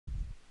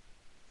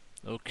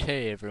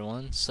Okay,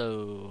 everyone.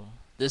 So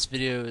this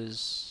video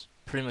is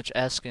pretty much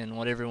asking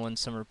what everyone's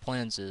summer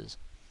plans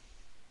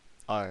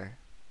are.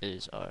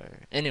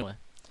 Anyway,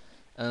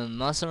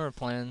 my summer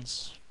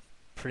plans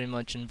pretty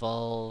much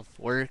involve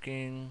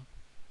working,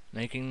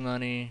 making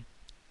money,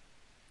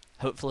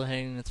 hopefully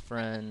hanging with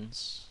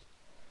friends,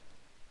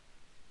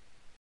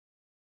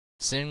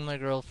 seeing my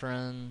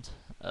girlfriend,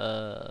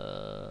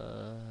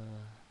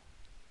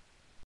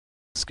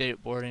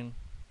 skateboarding,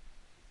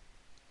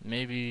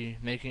 maybe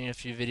making a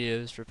few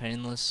videos for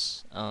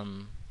Painless,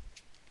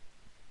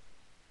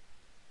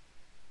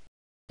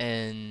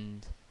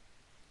 and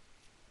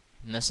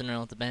messing around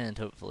with the band.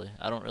 Hopefully,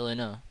 I don't really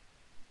know,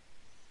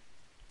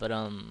 but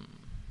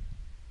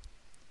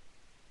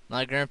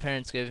my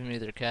grandparents gave me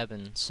their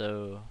cabin,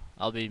 so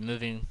I'll be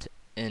moving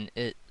in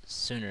it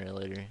sooner or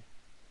later.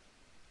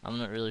 I'm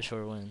not really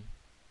sure when.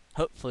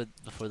 Hopefully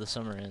before the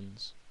summer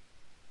ends.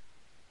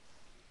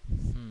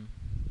 Hmm.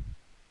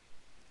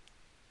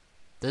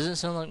 Doesn't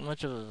sound like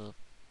much of a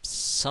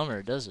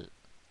summer, does it?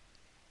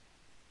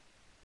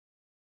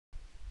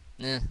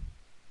 Eh,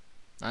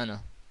 I know.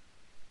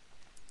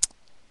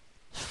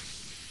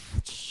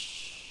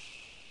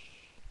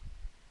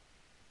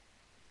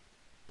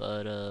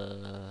 But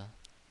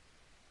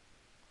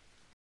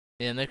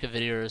yeah, make a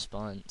video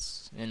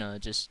response.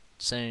 Just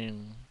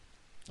saying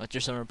what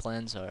your summer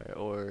plans are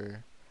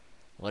or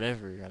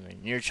whatever. I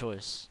mean, your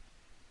choice.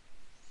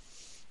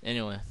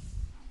 Anyway,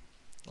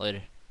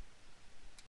 later.